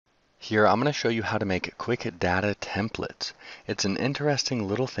Here I'm going to show you how to make quick data templates. It's an interesting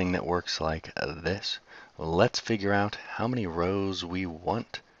little thing that works like this. Let's figure out how many rows we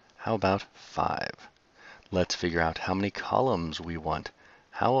want. How about 5? Let's figure out how many columns we want.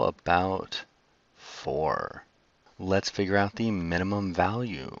 How about 4? Let's figure out the minimum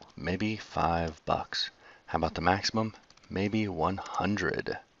value, maybe $5. How about the maximum? Maybe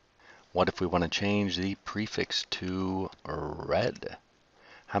 100. What if we want to change the prefix to red?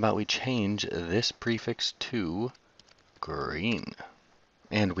 How about we change this prefix to green?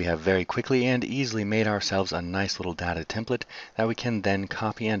 And we have very quickly and easily made ourselves a nice little data template that we can then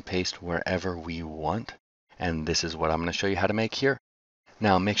copy and paste wherever we want. And this is what I'm going to show you how to make here.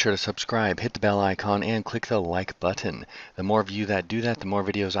 Now make sure to subscribe, hit the bell icon, and click the like button. The more of you that do that, the more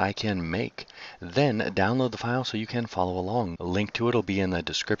videos I can make. Then download the file so you can follow along. A link to it will be in the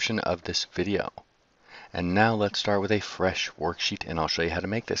description of this video. And now let's start with a fresh worksheet and I'll show you how to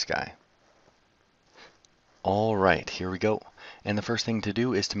make this guy. Alright, here we go. And the first thing to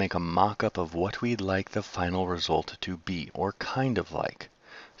do is to make a mock-up of what we'd like the final result to be, or kind of like.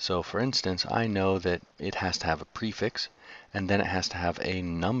 So for instance, I know that it has to have a prefix and then it has to have a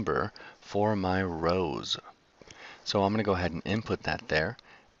number for my rows. So I'm going to go ahead and input that there,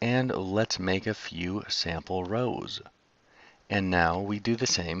 and let's make a few sample rows. And now we do the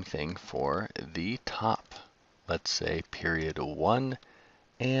same thing for the top. Let's say period 1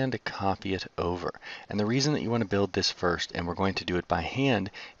 and copy it over. And the reason that you want to build this first, and we're going to do it by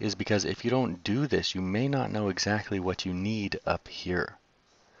hand, is because if you don't do this, you may not know exactly what you need up here.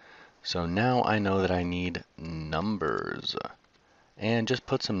 So now I know that I need numbers. And just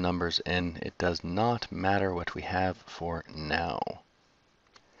put some numbers in. It does not matter what we have for now.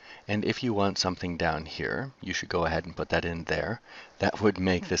 And if you want something down here, you should go ahead and put that in there. That would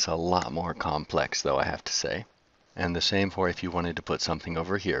make this a lot more complex, though, I have to say. And the same for if you wanted to put something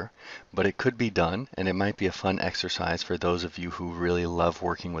over here. But it could be done, and it might be a fun exercise for those of you who really love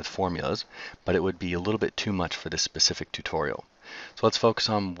working with formulas, but it would be a little bit too much for this specific tutorial. So let's focus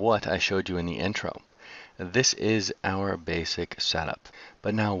on what I showed you in the intro. This is our basic setup.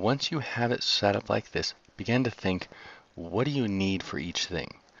 But now once you have it set up like this, begin to think, what do you need for each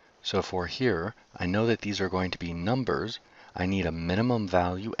thing? So for here, I know that these are going to be numbers. I need a minimum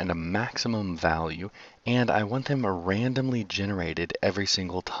value and a maximum value, and I want them randomly generated every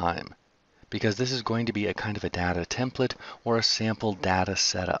single time, because this is going to be a kind of a data template or a sample data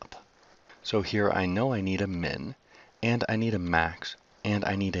setup. So here I know I need a min, and I need a max, and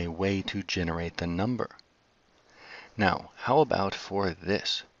I need a way to generate the number. Now, how about for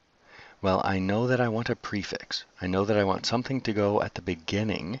this? Well, I know that I want a prefix. I know that I want something to go at the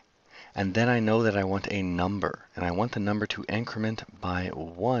beginning. And then I know that I want a number, and I want the number to increment by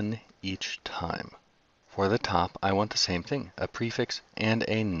 1 each time. For the top, I want the same thing, a prefix and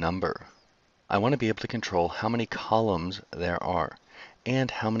a number. I want to be able to control how many columns there are, and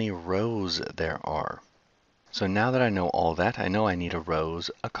how many rows there are. So now that I know all that, I know I need a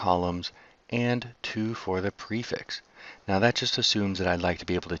rows, a columns, and 2 for the prefix. Now that just assumes that I'd like to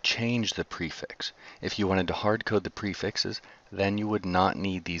be able to change the prefix. If you wanted to hard code the prefixes, then you would not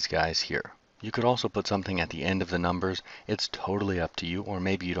need these guys here. You could also put something at the end of the numbers. It's totally up to you, or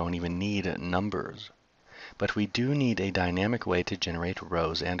maybe you don't even need numbers. But we do need a dynamic way to generate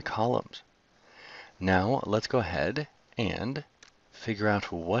rows and columns. Now let's go ahead and figure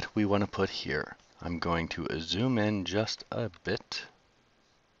out what we want to put here. I'm going to zoom in just a bit.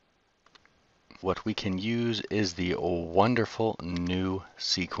 What we can use is the wonderful new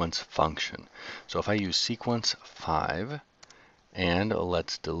sequence function. So if I use sequence 5, and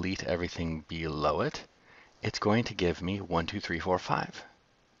let's delete everything below it, it's going to give me 1, 2, 3, 4, 5.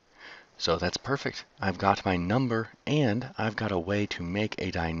 So that's perfect. I've got my number, and I've got a way to make a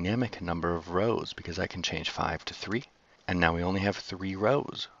dynamic number of rows, because I can change 5 to 3, and now we only have 3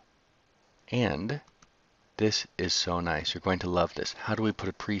 rows. And this is so nice. You're going to love this. How do we put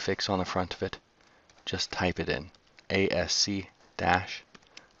a prefix on the front of it? Just type it in, ASC dash,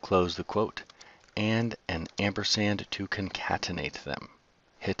 close the quote, and an ampersand to concatenate them.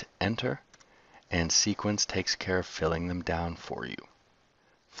 Hit enter, and sequence takes care of filling them down for you.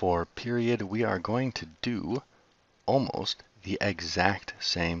 For period, we are going to do almost the exact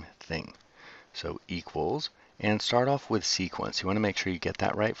same thing. So equals, and start off with sequence. You want to make sure you get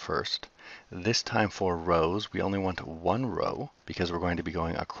that right first. This time for rows, we only want 1 row because we're going to be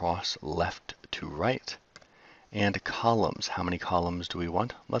going across left to right. And columns, how many columns do we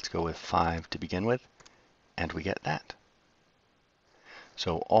want? Let's go with 5 to begin with, and we get that.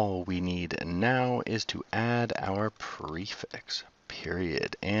 So all we need now is to add our prefix,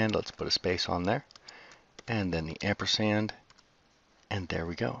 period. And let's put a space on there, and then the ampersand, and there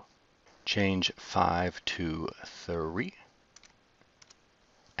we go. change 5 to 3,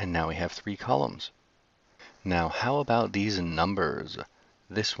 and now we have 3 columns. Now how about these numbers?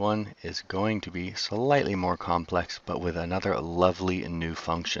 This one is going to be slightly more complex, but with another lovely new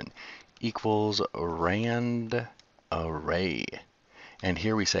function, equals rand array. And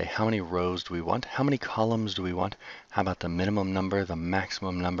here we say how many rows do we want, how many columns do we want, how about the minimum number, the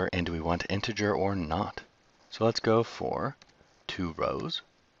maximum number, and do we want integer or not? So let's go for 2 rows,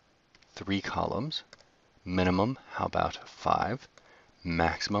 3 columns, minimum, how about 5,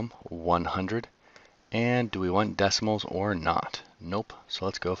 maximum 100, and do we want decimals or not? Nope, so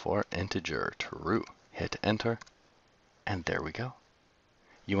let's go for integer, true. Hit enter, and there we go.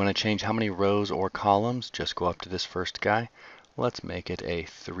 You want to change how many rows or columns? Just go up to this first guy. Let's make it a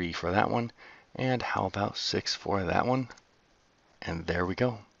 3 for that one, and how about 6 for that one? And there we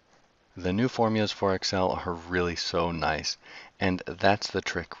go. The new formulas for Excel are really so nice, and that's the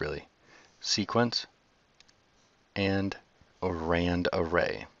trick really. Sequence and rand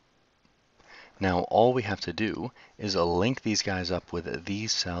array. Now all we have to do is link these guys up with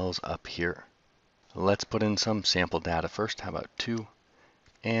these cells up here. Let's put in some sample data first. How about 2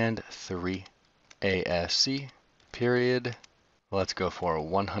 and 3 ASC period. Let's go for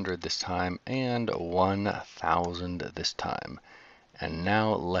 100 this time and 1000 this time. And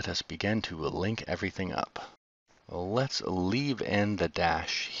now let us begin to link everything up. Let's leave in the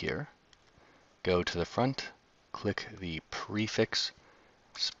dash here. Go to the front, click the prefix,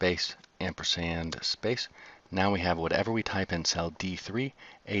 space, ampersand, space. Now we have whatever we type in cell D3,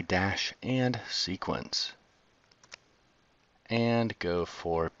 a dash, and sequence. And go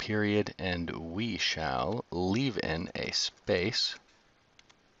for period, and we shall leave in a space.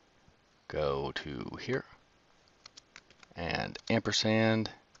 Go to here, and ampersand,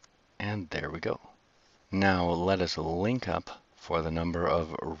 and there we go. Now let us link up for the number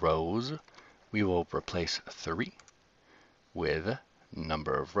of rows. We will replace 3 with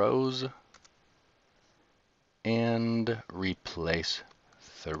number of rows, and replace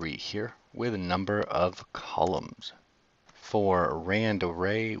 3 here with number of columns. For rand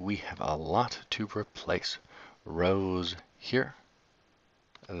array, we have a lot to replace. Rows here,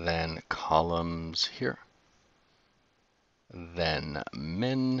 then columns here, then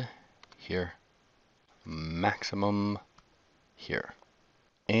min here, maximum here,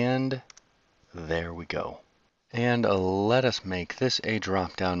 and there we go. And let us make this a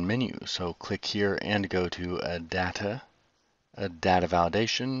drop-down menu. So click here and go to data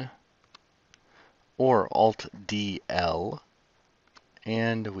validation, or Alt-DL,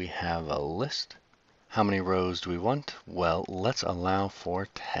 and we have a list. How many rows do we want? Well, let's allow for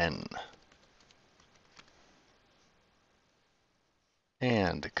 10.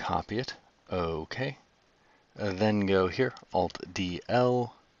 And copy it. OK. Then go here,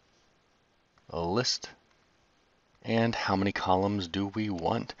 Alt-DL, list. And how many columns do we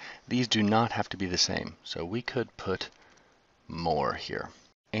want? These do not have to be the same, so we could put more here,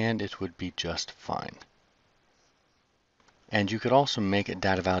 and it would be just fine. And you could also make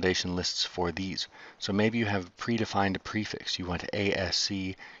data validation lists for these. So maybe you have predefined a prefix. You want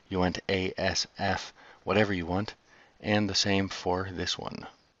ASC, you want ASF, whatever you want, and the same for this one.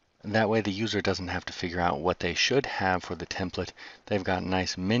 That way the user doesn't have to figure out what they should have for the template. They've got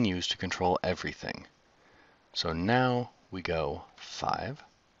nice menus to control everything. So now we go 5.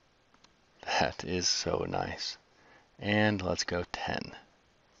 That is so nice. And let's go 10.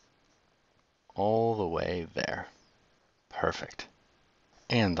 All the way there. Perfect.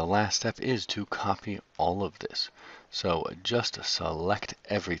 And the last step is to copy all of this. So just select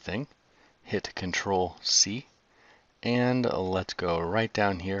everything, hit Control C, and let's go right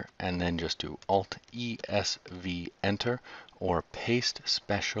down here and then just do Alt ESV enter, or paste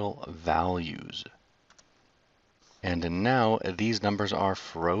special values. And now these numbers are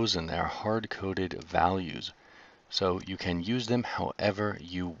frozen. They're hard-coded values. So you can use them however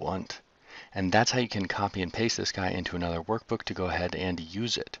you want. And that's how you can copy and paste this guy into another workbook to go ahead and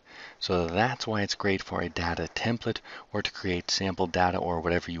use it. So that's why it's great for a data template or to create sample data or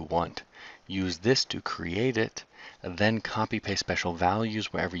whatever you want. Use this to create it, then copy paste special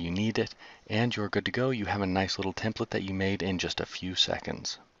values wherever you need it, and you're good to go. You have a nice little template that you made in just a few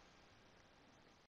seconds.